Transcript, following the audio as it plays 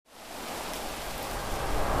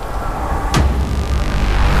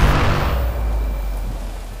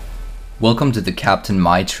Welcome to the Captain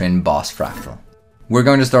Mai Trin boss fractal. We're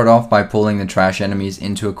going to start off by pulling the trash enemies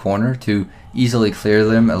into a corner to easily clear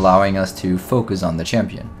them, allowing us to focus on the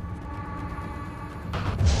champion.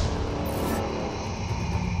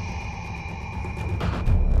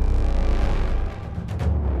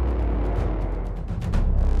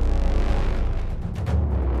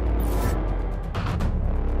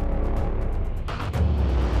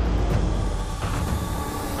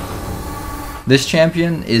 This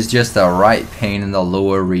champion is just a right pain in the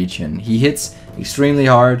lower region. He hits extremely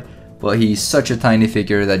hard, but he's such a tiny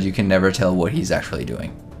figure that you can never tell what he's actually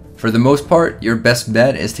doing. For the most part, your best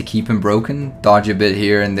bet is to keep him broken, dodge a bit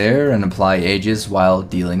here and there, and apply ages while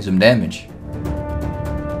dealing some damage.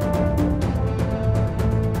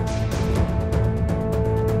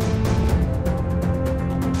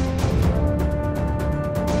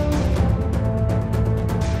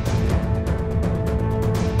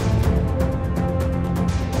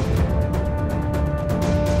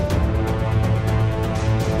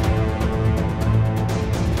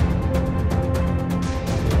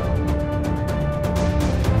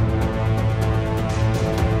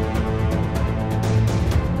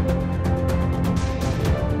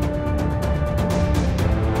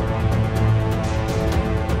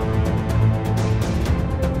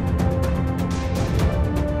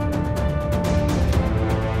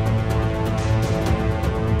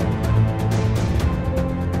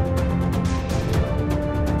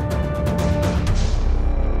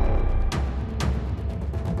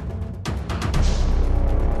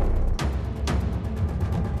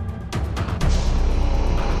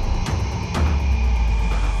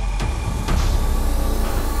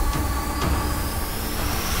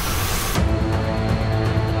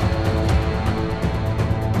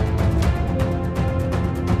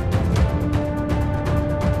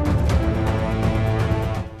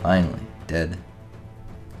 Finally, dead.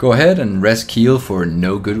 Go ahead and rest Keel for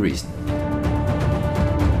no good reason.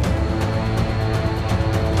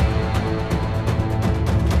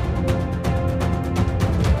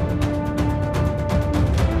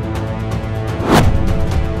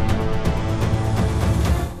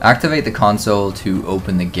 Activate the console to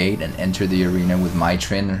open the gate and enter the arena with Mai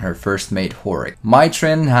Trin and her first mate Horik. Mai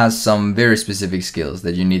Trin has some very specific skills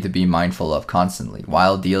that you need to be mindful of constantly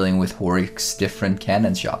while dealing with Horik's different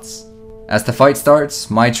cannon shots. As the fight starts,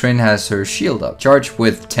 Mai Trin has her shield up, charged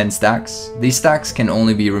with 10 stacks. These stacks can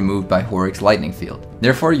only be removed by Horik's lightning field.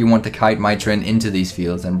 Therefore, you want to kite Mai Trin into these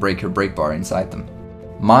fields and break her breakbar inside them.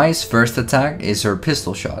 Mai's first attack is her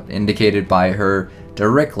pistol shot, indicated by her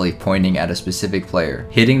directly pointing at a specific player.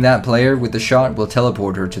 Hitting that player with the shot will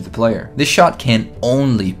teleport her to the player. This shot can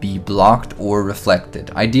only be blocked or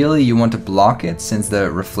reflected. Ideally, you want to block it, since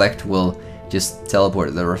the reflect will just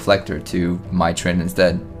teleport the reflector to Mai Trin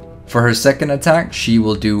instead. For her second attack, she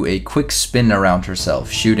will do a quick spin around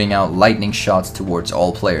herself, shooting out lightning shots towards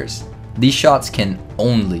all players. These shots can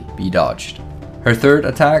only be dodged. Her third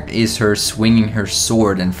attack is her swinging her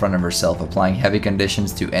sword in front of herself, applying heavy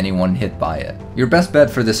conditions to anyone hit by it. Your best bet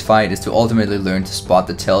for this fight is to ultimately learn to spot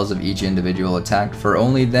the tells of each individual attack, for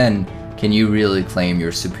only then can you really claim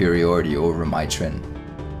your superiority over Mai Trin.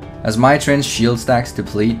 As Mai Trin's shield stacks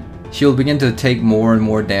deplete, she will begin to take more and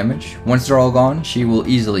more damage. Once they're all gone, she will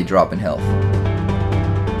easily drop in health.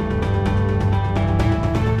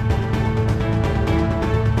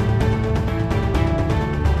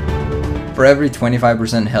 For every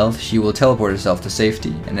 25% health, she will teleport herself to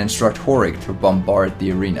safety and instruct Horik to bombard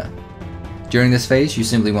the arena. During this phase, you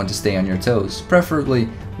simply want to stay on your toes, preferably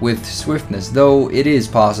with swiftness, though it is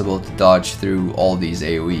possible to dodge through all these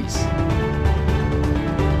AoEs.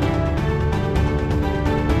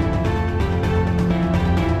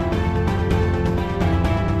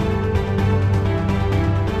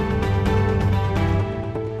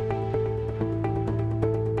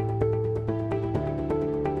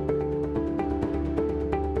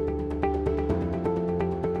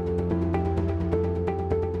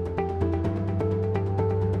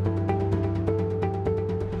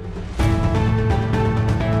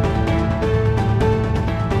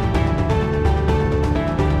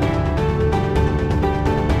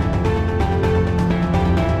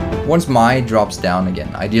 Once Mai drops down again,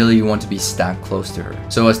 ideally you want to be stacked close to her,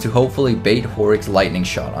 so as to hopefully bait Horik's lightning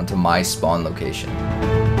shot onto Mai's spawn location.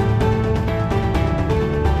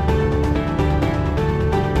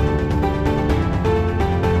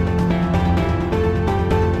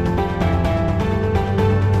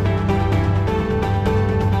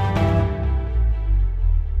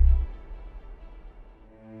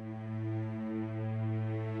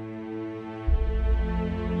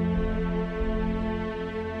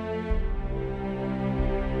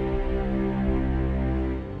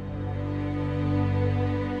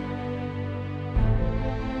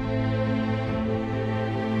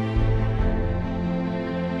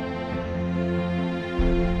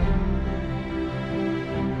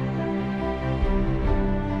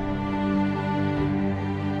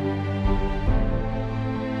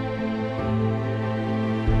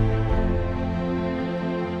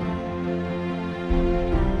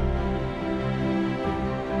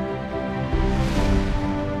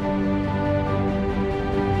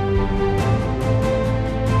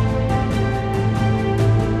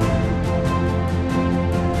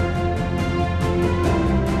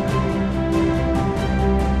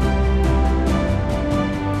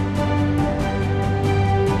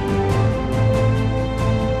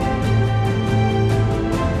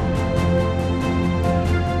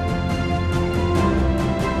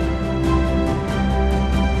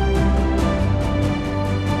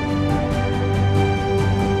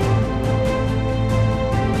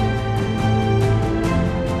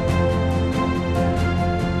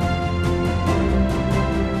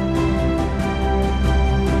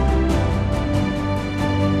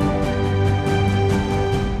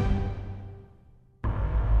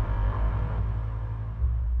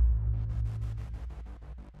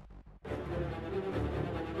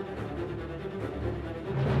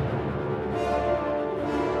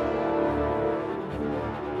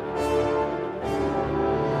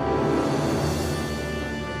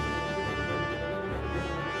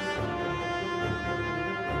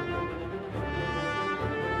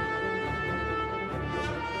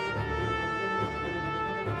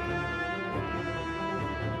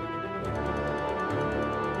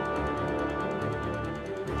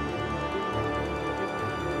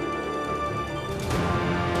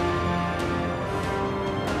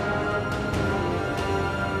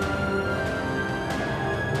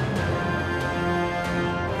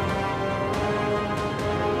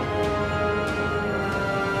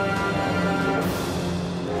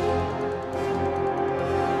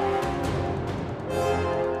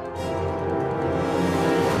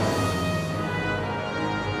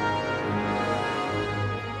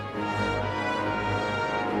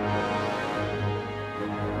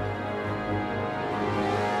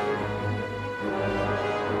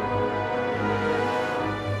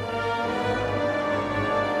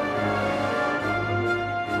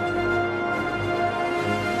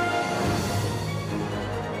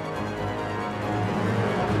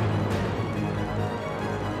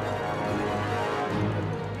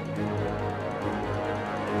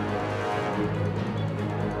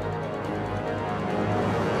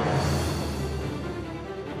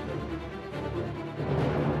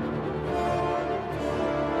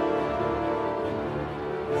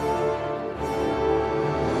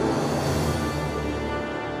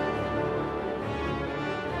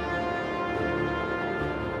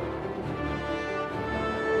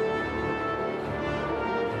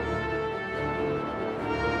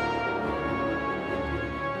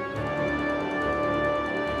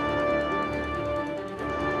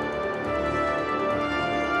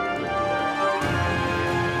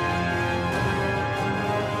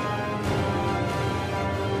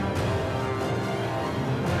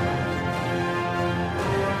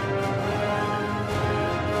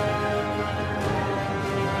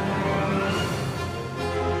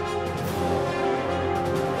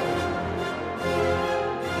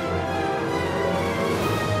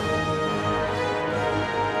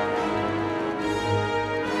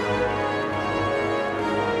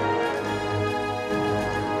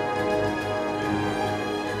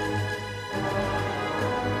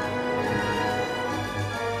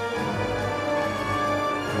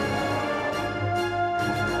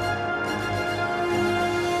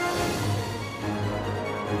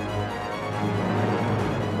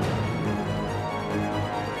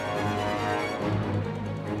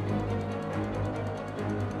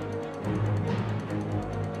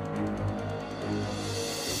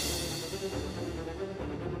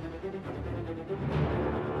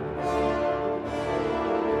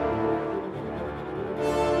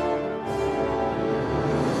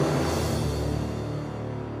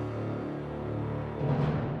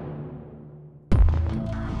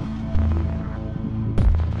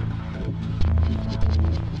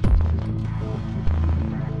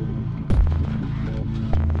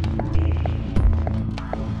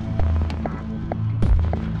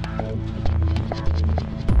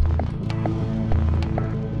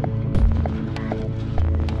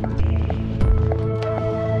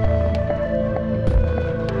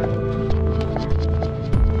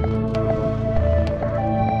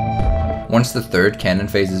 once the third cannon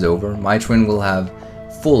phase is over, Mai Trin will have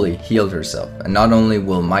fully healed herself, and not only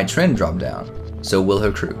will Mai Trin drop down, so will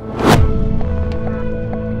her crew.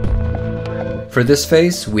 For this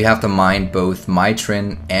phase, we have to mind both Mai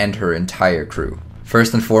Trin and her entire crew.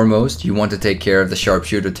 First and foremost, you want to take care of the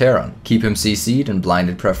sharpshooter Terran. Keep him CC'd and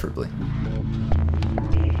blinded preferably.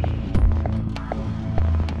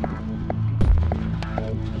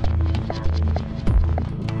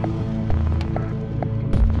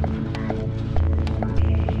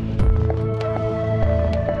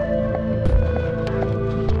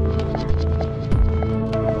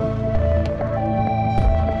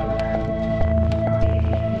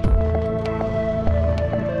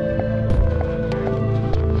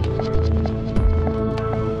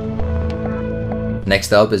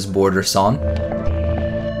 Next up is Border Son.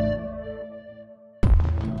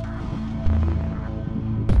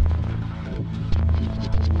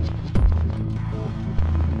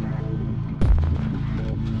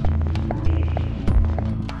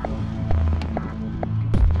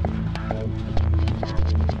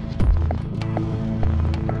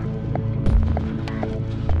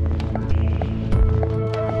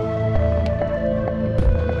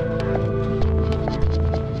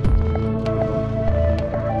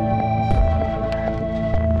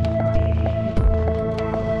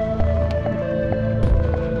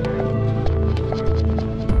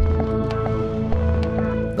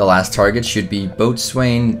 The last target should be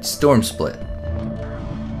Boatswain Stormsplit.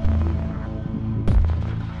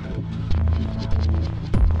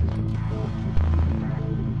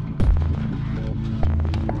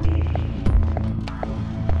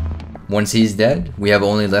 Once he's dead, we have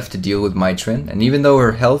only left to deal with Mai Trin, and even though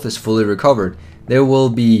her health is fully recovered, there will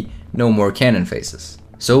be no more cannon phases.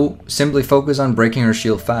 So simply focus on breaking her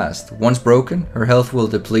shield fast. Once broken, her health will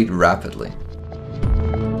deplete rapidly.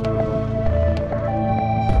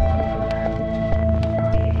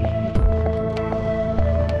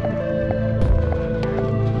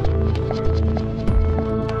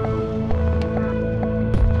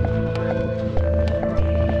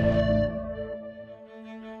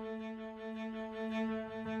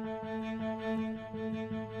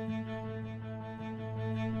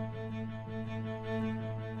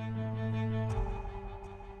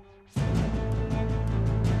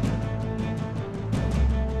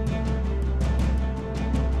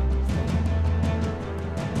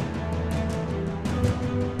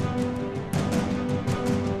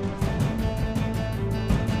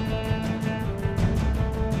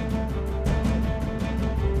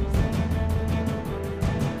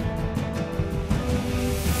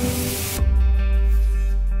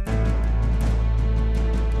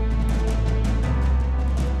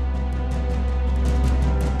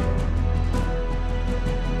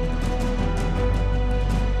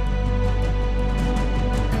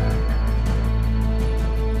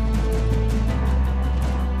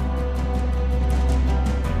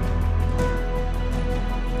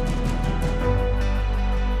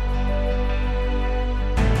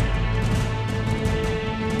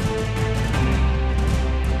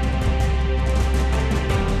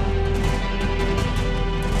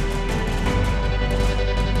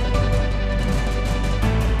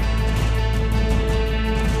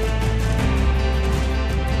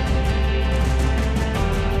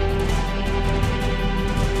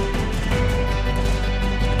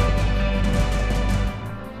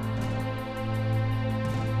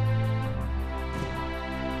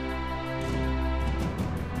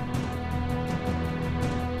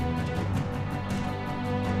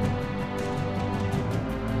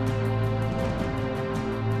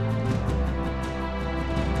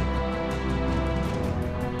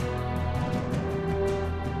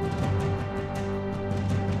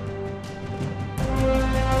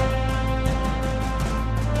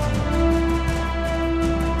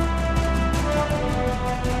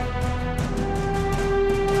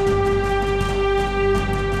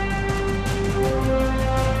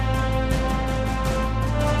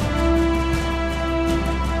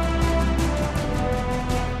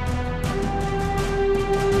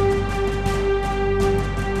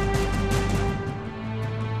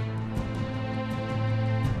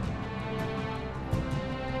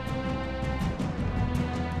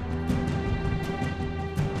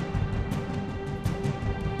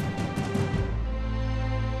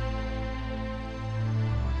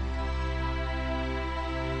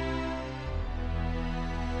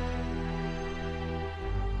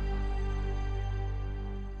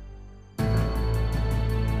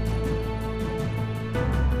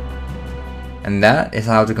 And that is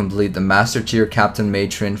how to complete the Master Tier Captain Mai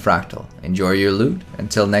Trin Fractal. Enjoy your loot.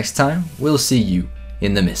 Until next time, we'll see you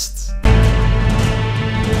in the mists.